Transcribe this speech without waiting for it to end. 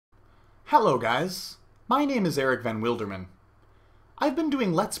Hello guys, my name is EricVanWilderman. I've been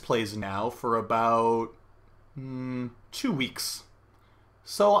doing Let's Plays now for about 2 weeks.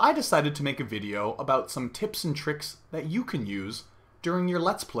 So I decided to make a video about some tips and tricks that you can use during your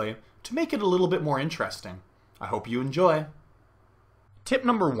Let's Play to make it a little bit more interesting. I hope you enjoy. Tip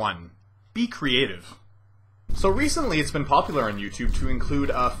number 1. Be creative. So recently it's been popular on YouTube to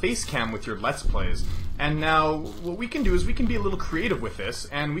include a face cam with your Let's Plays, and now what we can do is we can be a little creative with this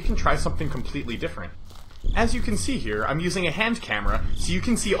and we can try something completely different. As you can see here, I'm using a hand camera so you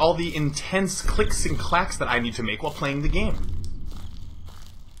can see all the intense clicks and clacks that I need to make while playing the game.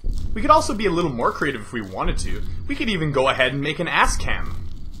 We could also be a little more creative if we wanted to. We could even go ahead and make an ass cam.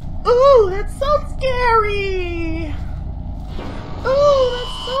 Ooh, that's so scary! Ooh,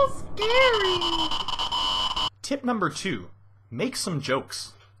 that's so scary! Tip number 2. Make some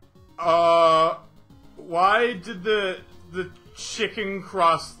jokes. Why did the chicken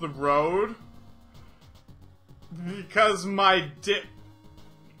cross the road? Because my dick...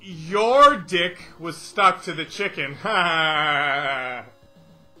 Your dick was stuck to the chicken. Okay,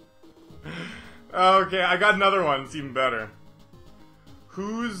 I got another one. It's even better.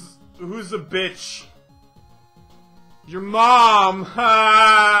 Who's a bitch? Your mom!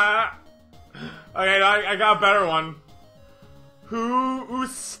 Okay, I got a better one. Who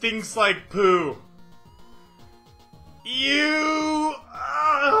stinks like poo? You!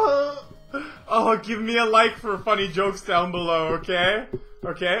 Oh, give me a like for funny jokes down below, okay?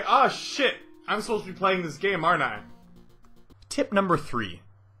 Okay? Oh, shit. I'm supposed to be playing this game, aren't I? Tip number 3.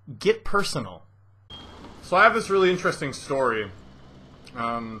 Get personal. So I have this really interesting story.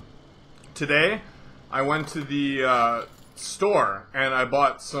 Today, I went to the, store, and I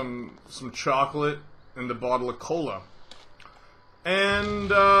bought some chocolate and a bottle of cola.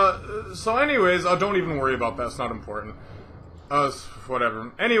 And, so anyways, don't even worry about that, it's not important.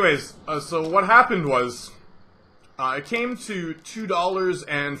 Whatever. Anyways, so what happened was, it came to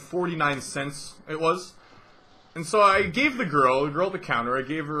 $2.49, it was. And so I gave the girl at the counter, I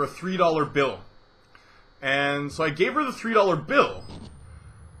gave her a $3 bill. And so I gave her the $3 bill,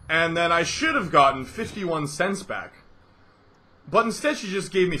 and then I should have gotten 51 cents back. But instead she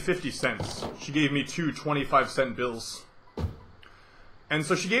just gave me 50 cents. She gave me two 25-cent bills. And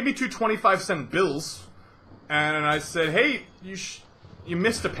so she gave me two 25-cent bills, and I said, hey, you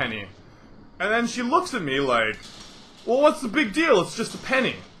missed a penny. And then she looks at me like, well, what's the big deal? It's just a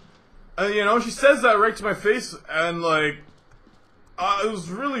penny. And, you know, she says that right to my face, and, like, it was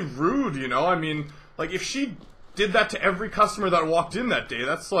really rude, you know? I mean, like, if she did that to every customer that walked in that day,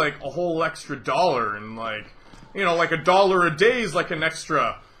 that's, like, a whole extra $1, and, like, you know, like $1 a day is, like, an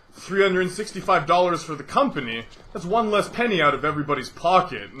extra $365 for the company. That's one less penny out of everybody's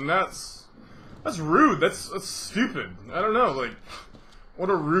pocket, and that's rude. That's stupid. I don't know, like, what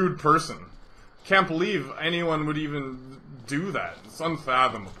a rude person. Can't believe anyone would even do that. It's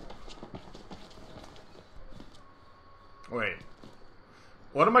unfathomable. Wait.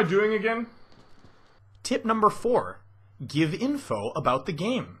 What am I doing again? Tip number 4. Give info about the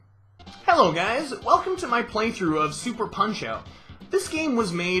game. Hello guys, welcome to my playthrough of Super Punch-Out! This game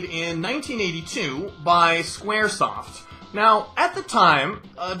was made in 1982 by Squaresoft. Now, at the time,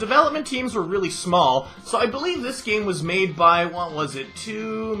 development teams were really small, so I believe this game was made by, what was it,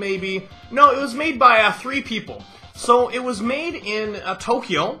 2, maybe? No, it was made by 3 people. So it was made in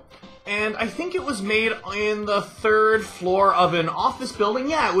Tokyo, and I think it was made in the 3rd floor of an office building.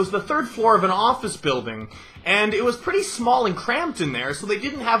 Yeah, it was the 3rd floor of an office building. And it was pretty small and cramped in there, so they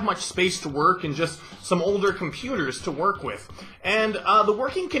didn't have much space to work and just some older computers to work with. And the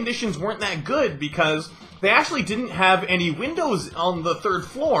working conditions weren't that good because they actually didn't have any windows on the 3rd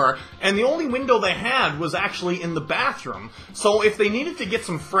floor, and the only window they had was actually in the bathroom. So if they needed to get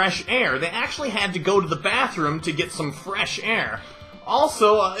some fresh air, they actually had to go to the bathroom to get some fresh air.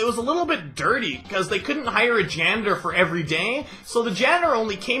 Also, it was a little bit dirty, because they couldn't hire a janitor for every day, so the janitor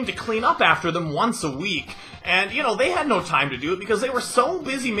only came to clean up after them once a week. And, you know, they had no time to do it because they were so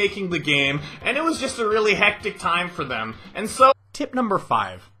busy making the game, and it was just a really hectic time for them. And so... Tip number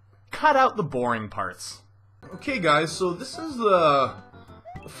 5. Cut out the boring parts. Okay guys, so this is the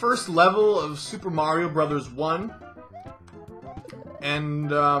first level of Super Mario Bros. 1.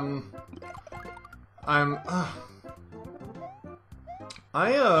 And,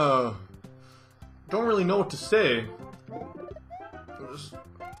 I don't really know what to say. I'm just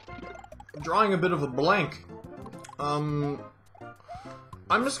drawing a bit of a blank. I'm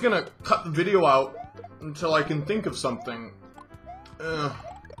just gonna cut the video out until I can think of something. Woo!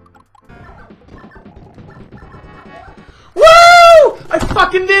 I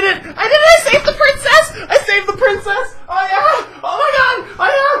fucking did it! I did it! I saved the princess! I saved the princess! Oh yeah! Oh my god! Oh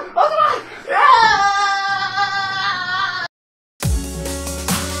yeah!